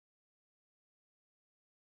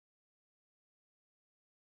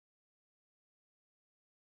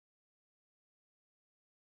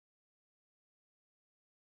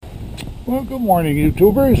Well, good morning,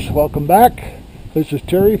 YouTubers. Welcome back. This is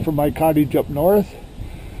Terry from my cottage up north.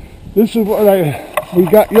 This is what we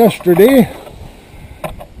got yesterday.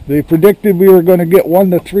 They predicted we were going to get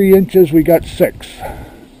 1 to 3 inches. We got 6.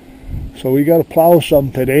 So we got to plow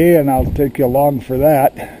some today, and I'll take you along for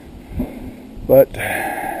that. But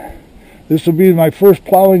this will be my first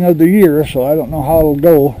plowing of the year, so I don't know how it'll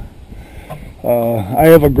go. I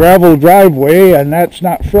have a gravel driveway, and that's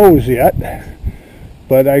not froze yet.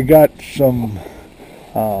 But I got some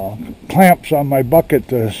clamps on my bucket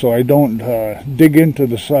so I don't dig into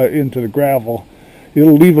the gravel.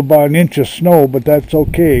 It'll leave about an inch of snow, but that's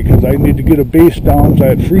okay because I need to get a base down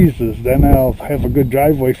so it freezes. Then I'll have a good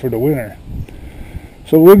driveway for the winter.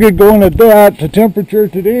 So we'll get going at that. The temperature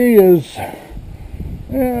today is,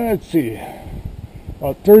 let's see,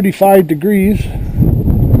 about 35 degrees.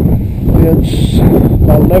 It's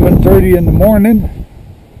about 11:30 in the morning.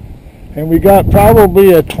 And we got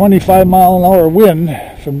probably a 25-mile-an-hour wind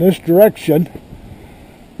from this direction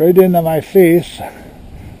right into my face.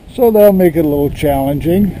 So that'll make it a little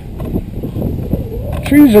challenging.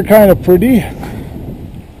 Trees are kind of pretty,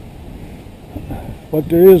 but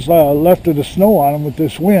there is left of the snow on them with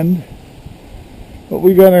this wind. But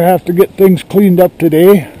we're going to have to get things cleaned up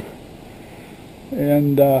today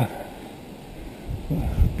and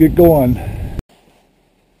get going.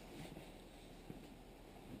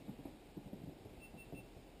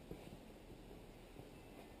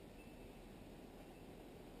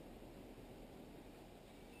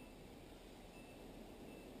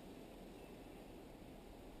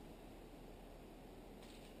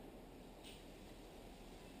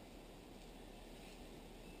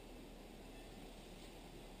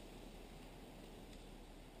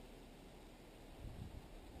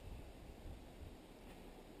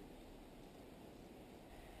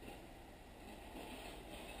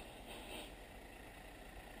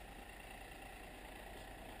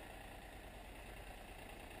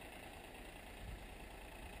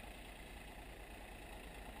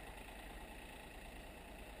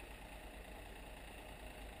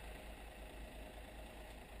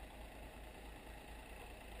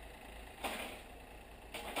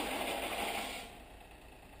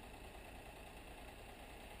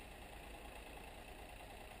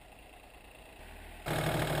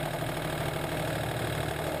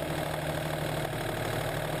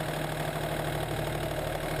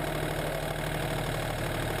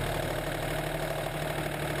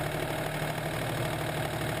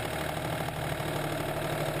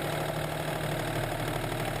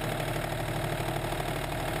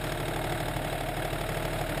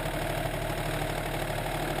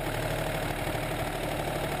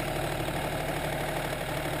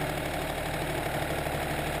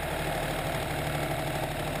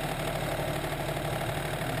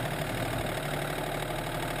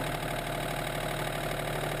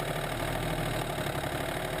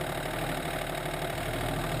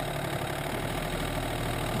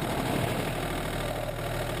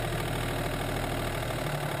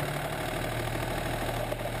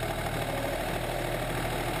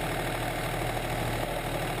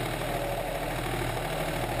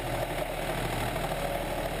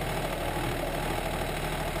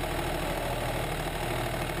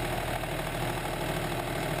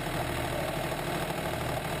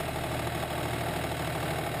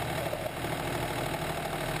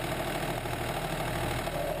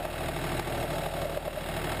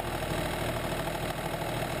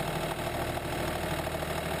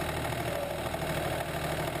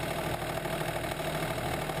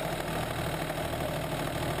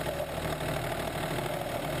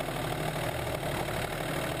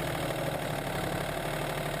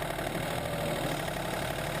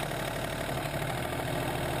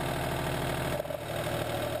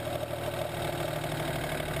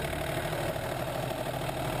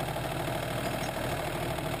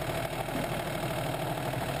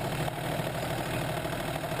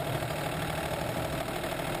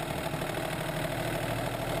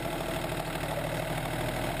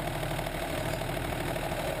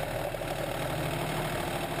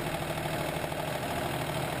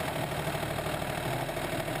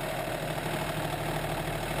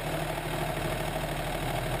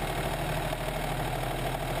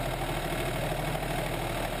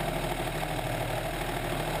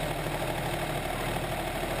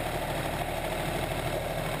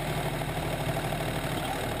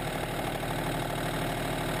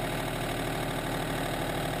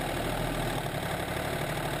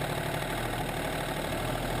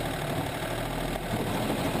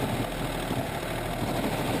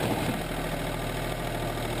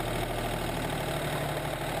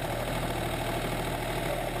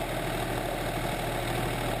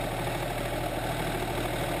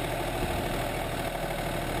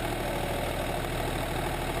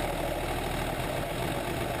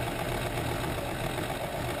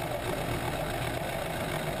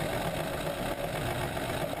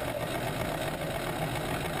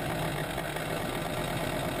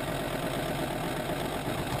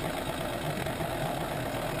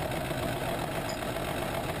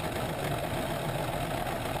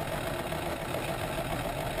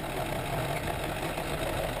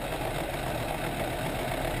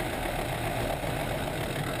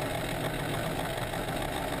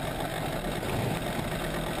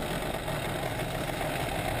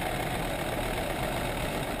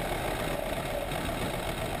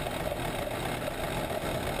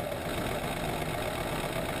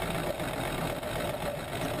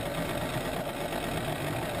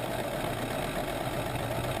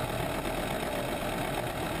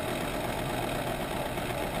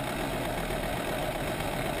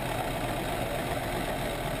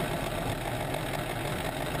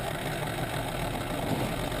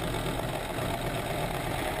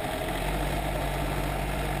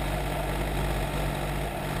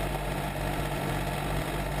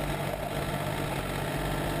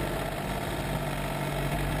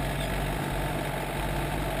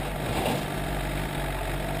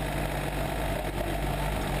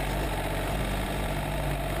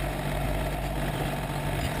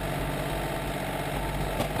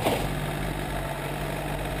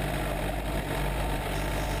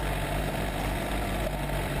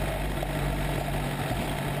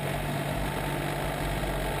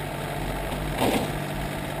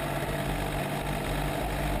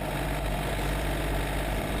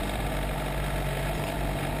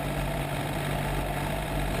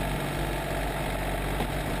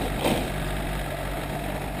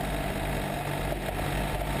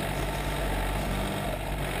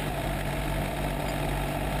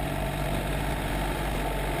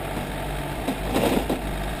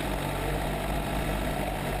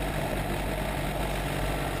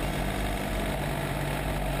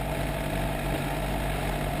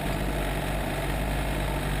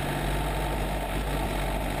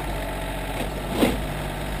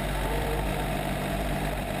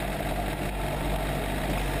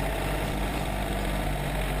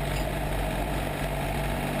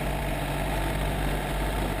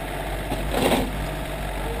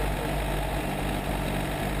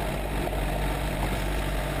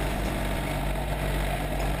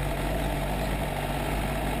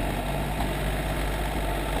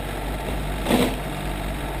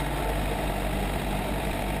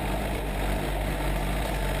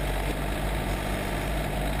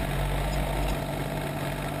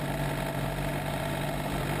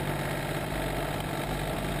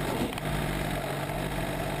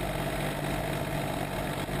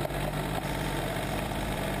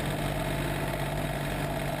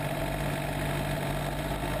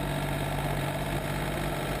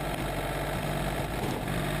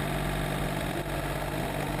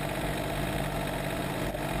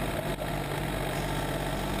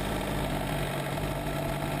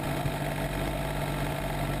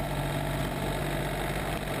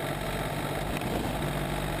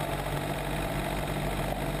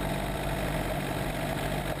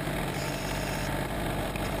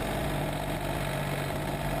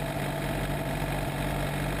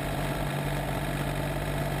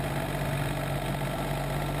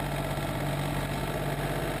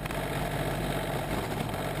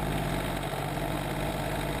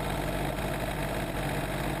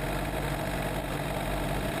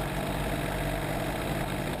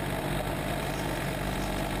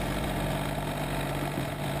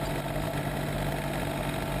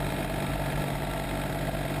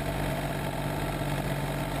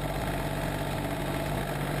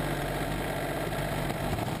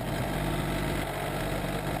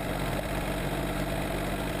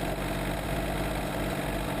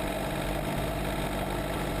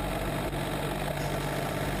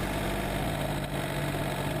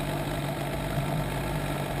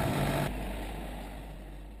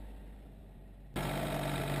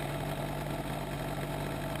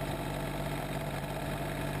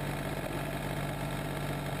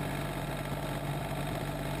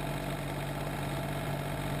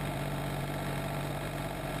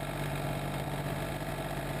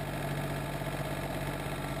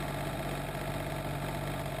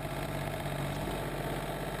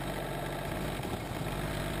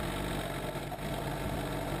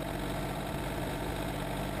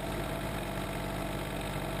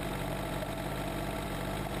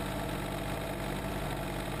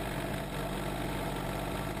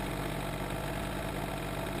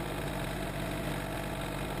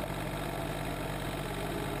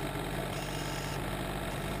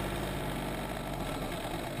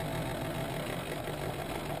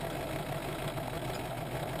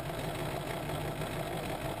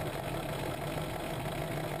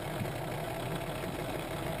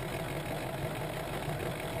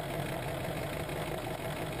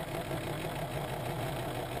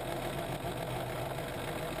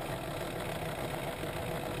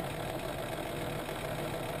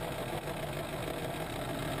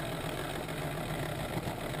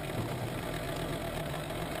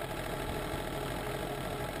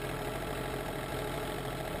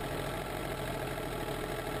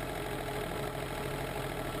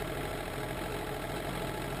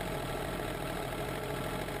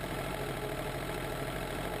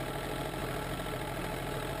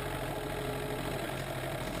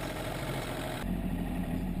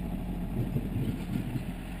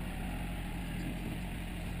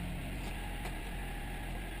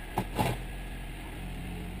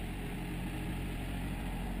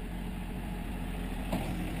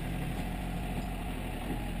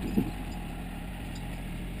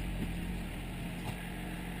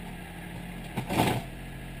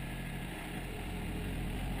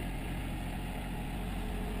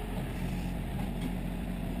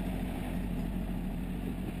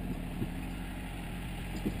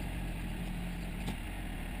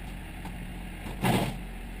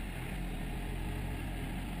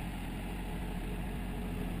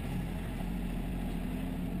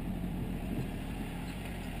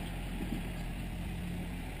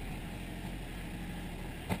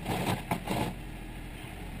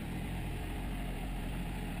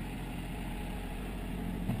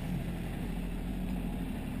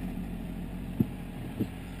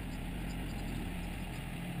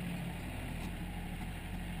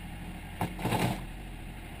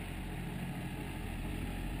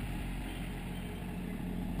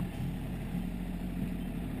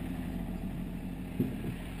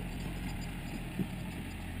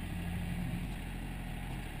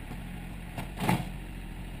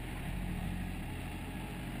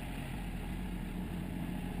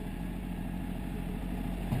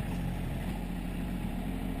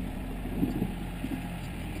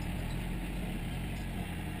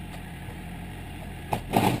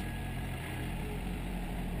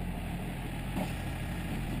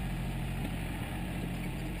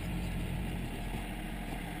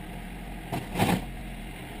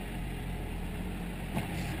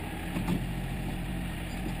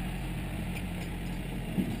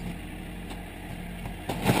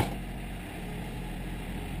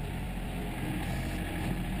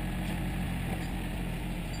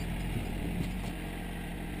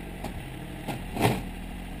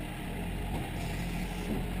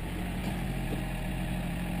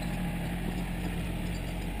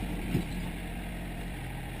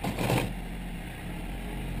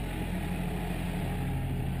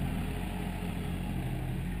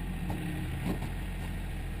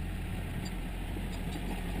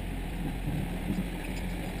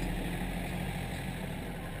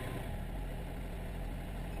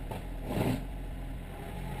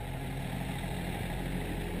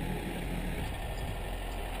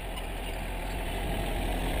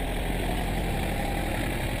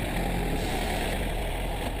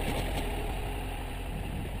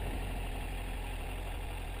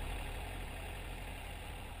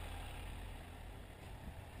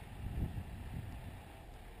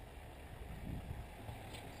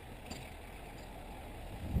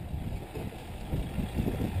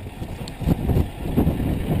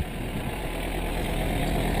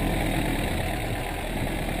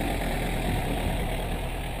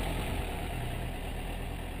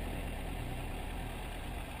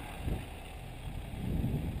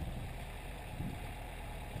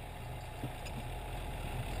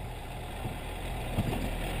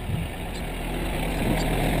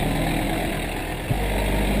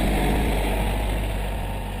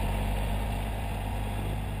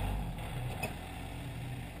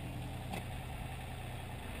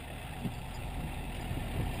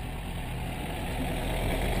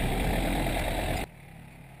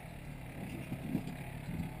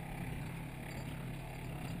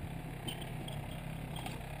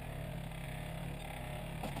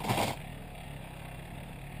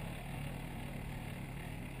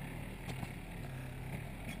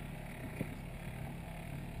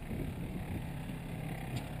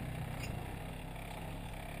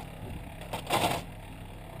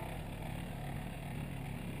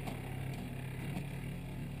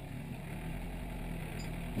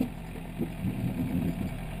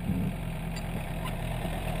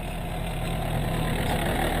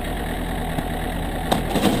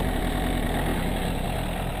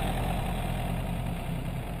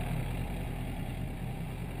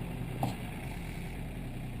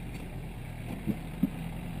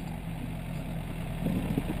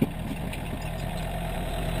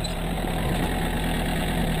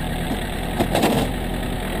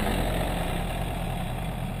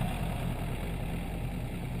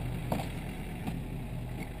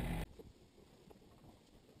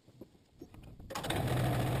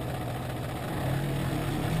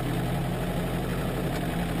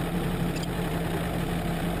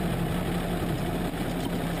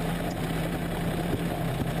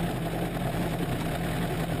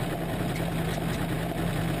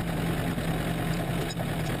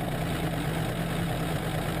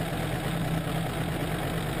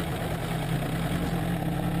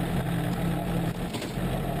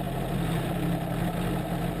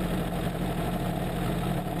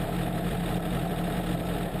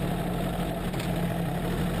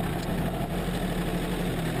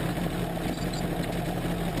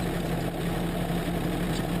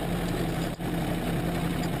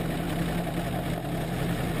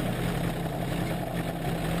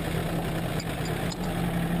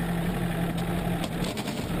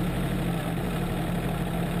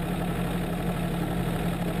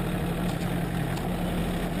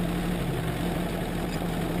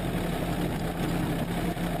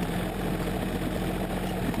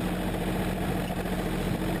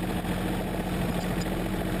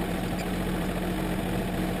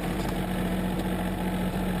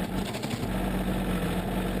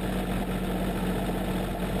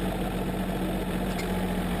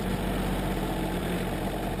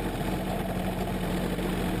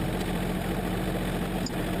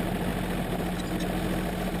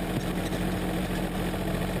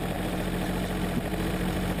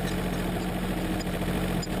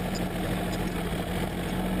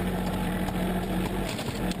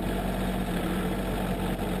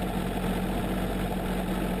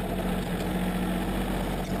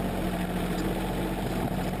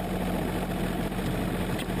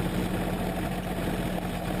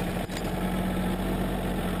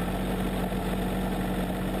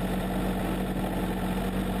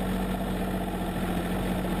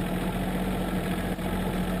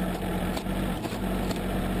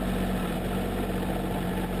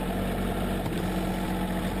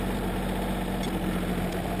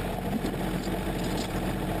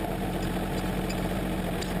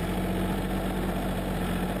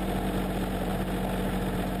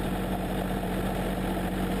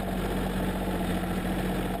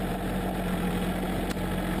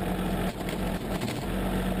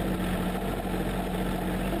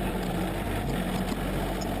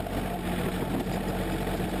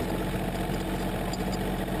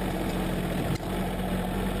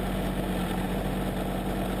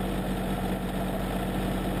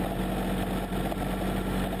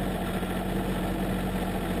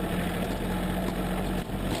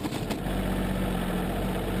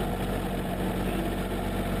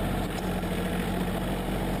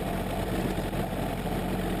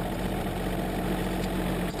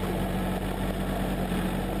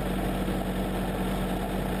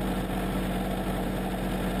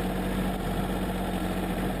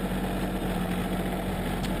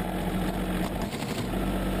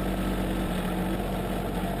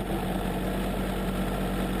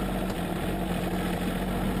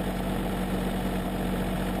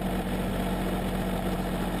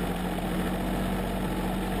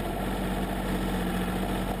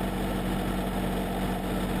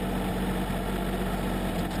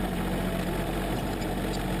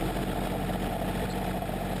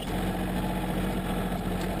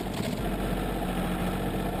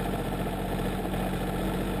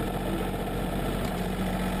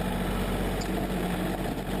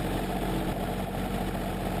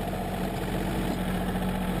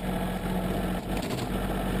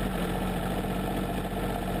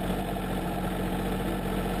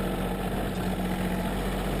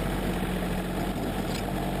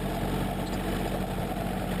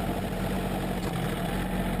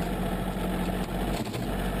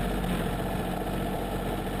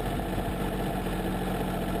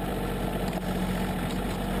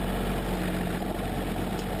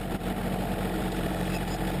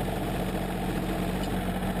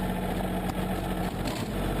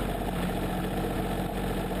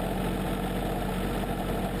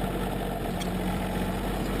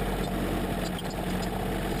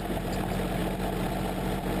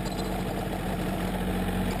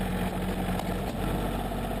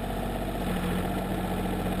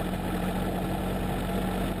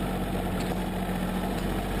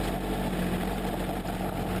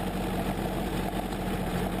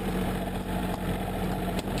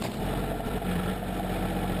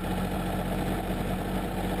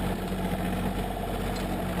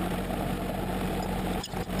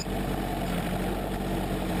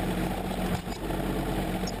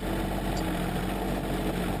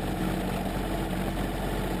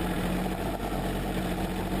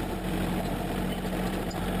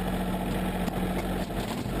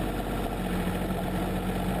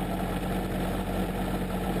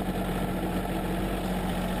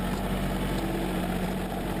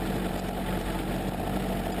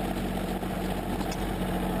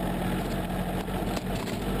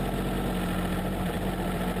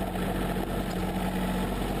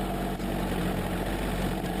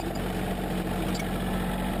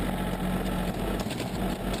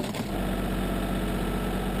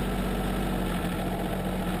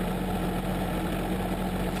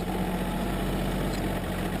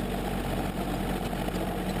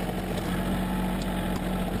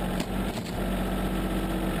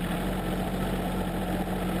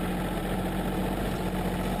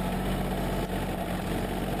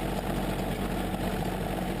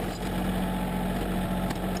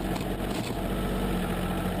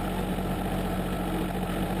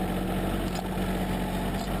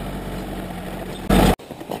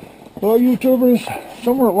 Well, YouTubers,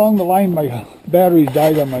 somewhere along the line my battery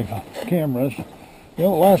died on my cameras. They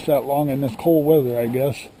don't last that long in this cold weather, I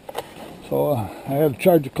guess. So I had to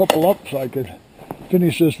charge a couple up so I could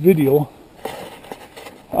finish this video.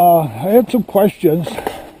 I had some questions.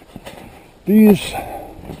 These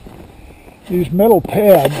metal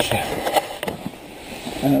pads,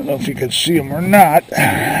 I don't know if you can see them or not.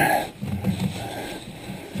 I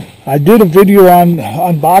did a video on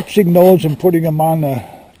unboxing those and putting them on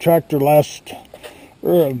the tractor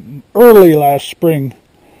early last spring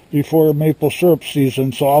before maple syrup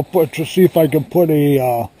season. So I'll see if I can put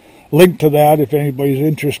a link to that if anybody's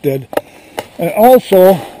interested. And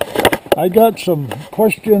also, I got some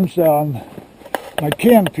questions on my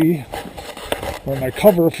canopy, or my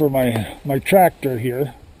cover for my tractor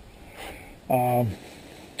here. I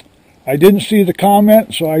didn't see the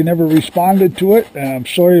comment, so I never responded to it, and I'm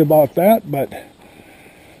sorry about that, but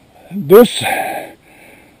this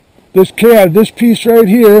piece right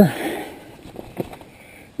here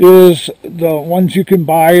is the ones you can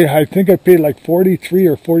buy. I think I paid like $43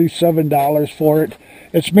 or $47 for it.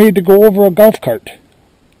 It's made to go over a golf cart.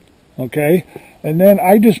 Okay? And then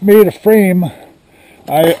I just made a frame.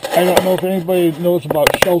 I don't know if anybody knows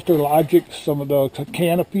about Shelter Logic, some of the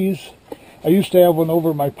canopies. I used to have one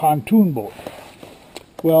over my pontoon boat.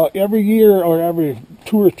 Well, every year or every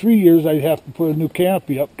 2 or 3 years I'd have to put a new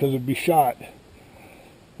canopy up because it'd be shot.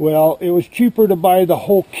 Well, it was cheaper to buy the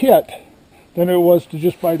whole kit than it was to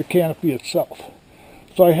just buy the canopy itself.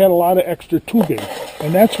 So I had a lot of extra tubing,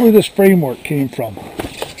 and that's where this framework came from.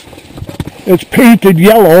 It's painted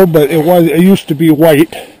yellow, but it used to be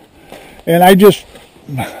white, and I just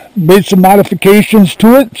made some modifications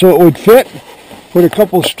to it so it would fit. Put a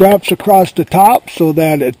couple of straps across the top so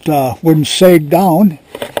that it wouldn't sag down.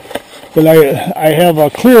 But I have a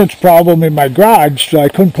clearance problem in my garage, so I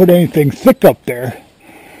couldn't put anything thick up there.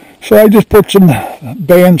 So I just put some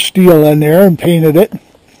band steel in there and painted it.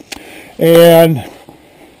 And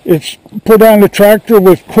it's put on the tractor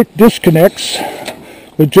with quick disconnects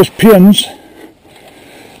with just pins.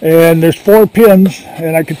 And there's 4 pins,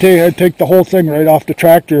 and I could take the whole thing right off the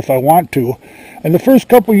tractor if I want to. And the first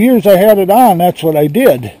couple of years I had it on, that's what I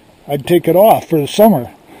did. I'd take it off for the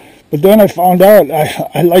summer. But then I found out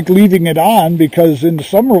I like leaving it on because in the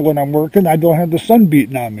summer when I'm working, I don't have the sun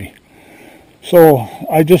beating on me. So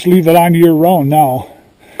I just leave it on year round now.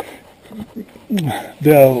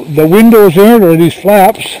 The windows in, or these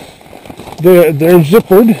flaps, they're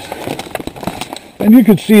zippered. And you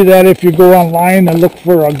can see that if you go online and look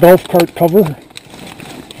for a golf cart cover,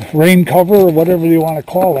 rain cover, or whatever you want to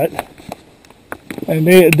call it. And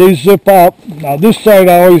they zip up. Now this side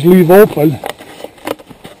I always leave open,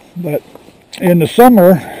 but in the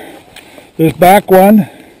summer, this back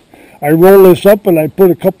one, I roll this up and I put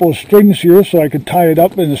a couple of strings here so I can tie it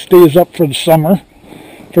up and it stays up for the summer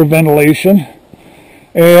for ventilation.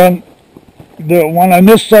 And the one on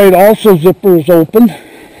this side also zippers open,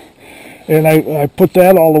 and I put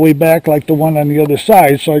that all the way back like the one on the other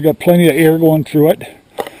side, so I got plenty of air going through it.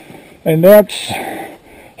 And that's,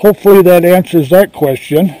 hopefully that answers that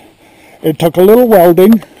question. It took a little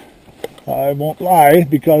welding, I won't lie,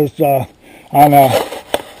 because on a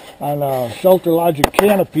Shelter Logic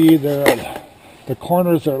canopy, the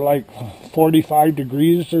corners are like 45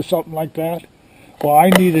 degrees or something like that. Well,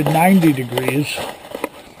 I needed 90 degrees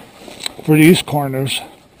for these corners.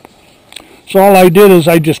 So all I did is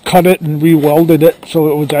I just cut it and re-welded it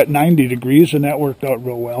so it was at 90 degrees, and that worked out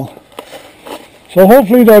real well. So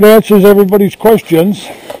hopefully that answers everybody's questions.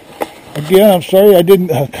 Again, I'm sorry I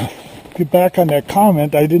didn't get back on that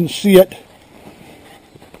comment. I didn't see it.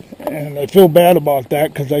 And I feel bad about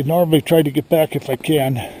that because I normally try to get back if I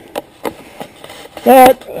can.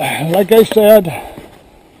 But, like I said,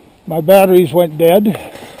 my batteries went dead.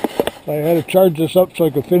 I had to charge this up so I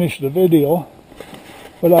could finish the video.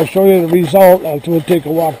 But I'll show you the result. I'll take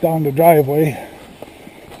a walk down the driveway.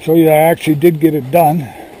 Show you I actually did get it done.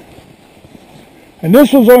 And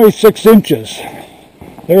this was only 6 inches.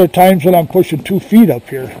 There are times when I'm pushing 2 feet up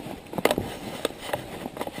here.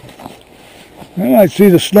 And I see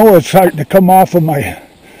the snow is starting to come off of my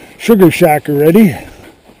sugar shack already.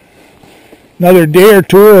 Another day or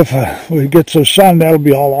two, if we get some sun, that'll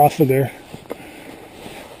be all off of there.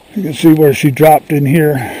 You can see where she dropped in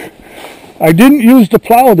here. I didn't use the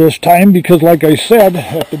plow this time because, like I said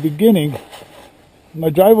at the beginning, my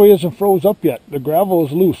driveway isn't froze up yet. The gravel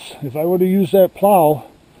is loose. If I would have used that plow,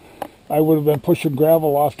 I would have been pushing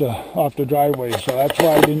gravel off the driveway. So that's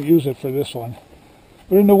why I didn't use it for this one.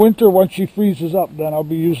 But in the winter, once she freezes up, then I'll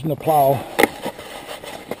be using the plow.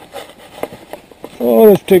 So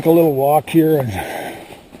let's take a little walk here and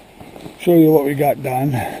show you what we got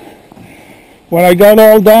done. when I got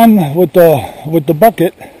all done with the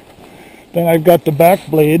bucket, then I've got the back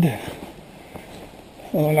blade,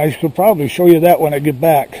 and I should probably show you that when I get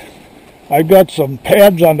back. I've got some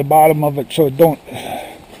pads on the bottom of it so it don't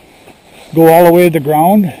go all the way to the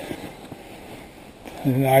ground.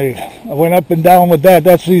 And I went up and down with that.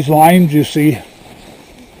 That's these lines you see.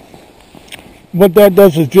 What that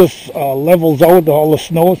does is just levels out all the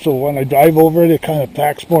snow, so when I drive over it, it kind of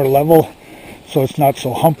packs more level, so it's not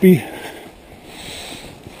so humpy.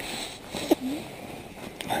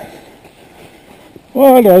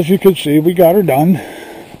 Well, as you can see, we got her done.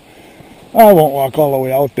 I won't walk all the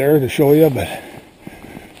way out there to show you, but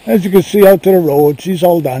as you can see out to the road, she's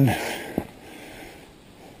all done.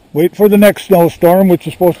 Wait for the next snowstorm, which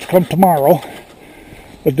is supposed to come tomorrow,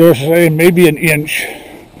 but they're saying maybe an inch.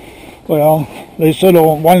 Well, they said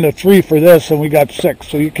 1 to 3 for this, and we got 6,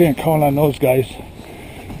 so you can't count on those guys.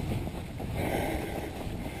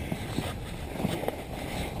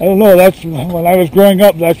 I don't know, that's when I was growing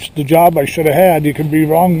up, that's the job I should have had. You can be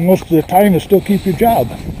wrong most of the time and still keep your job.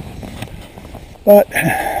 But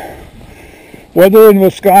weather in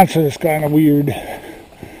Wisconsin is kind of weird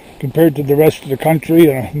compared to the rest of the country,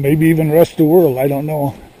 and maybe even the rest of the world, I don't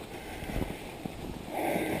know.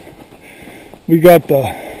 We got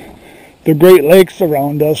the Great Lakes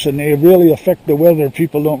around us, and they really affect the weather.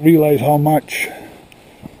 People don't realize how much.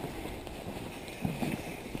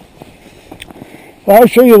 Well, I'll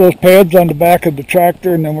show you those pads on the back of the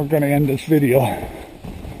tractor, and then we're going to end this video.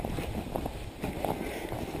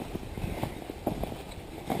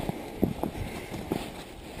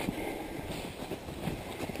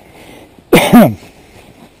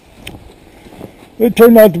 It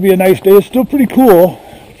turned out to be a nice day. It's still pretty cool.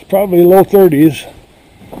 It's probably low 30s.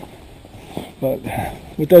 But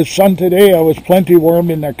with that sun today, I was plenty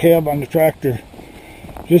warm in the cab on the tractor.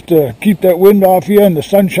 Just to keep that wind off you, and the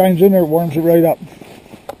sun shines in there, it warms it right up.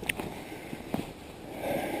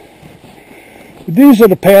 These are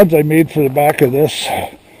the pads I made for the back of this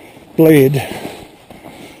blade.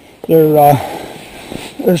 They're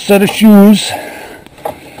a set of shoes,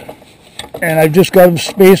 and I've just got them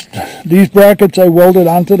spaced. These brackets I welded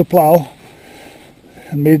onto the plow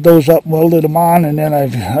and made those up, welded them on, and then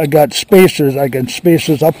I got spacers. I can space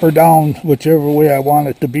this up or down whichever way I want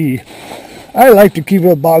it to be. I like to keep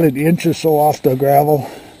it about an inch or so off the gravel,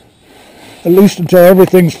 at least until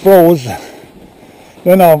everything's froze.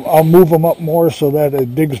 Then I'll move them up more so that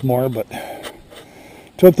it digs more, but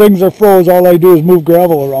till things are froze, all I do is move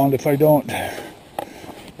gravel around if I don't.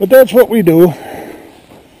 But that's what we do.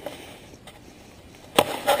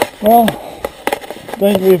 Well,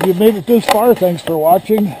 thank you. If you made it this far, thanks for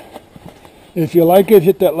watching. If you like it,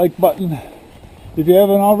 hit that like button. If you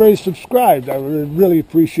haven't already subscribed, I would really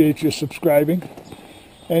appreciate you subscribing.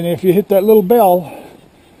 And if you hit that little bell,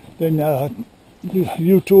 then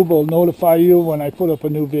YouTube will notify you when I put up a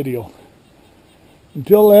new video.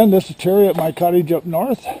 Until then, this is Terry at my cottage up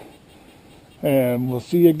north, and we'll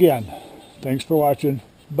see you again. Thanks for watching.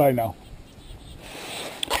 Bye now.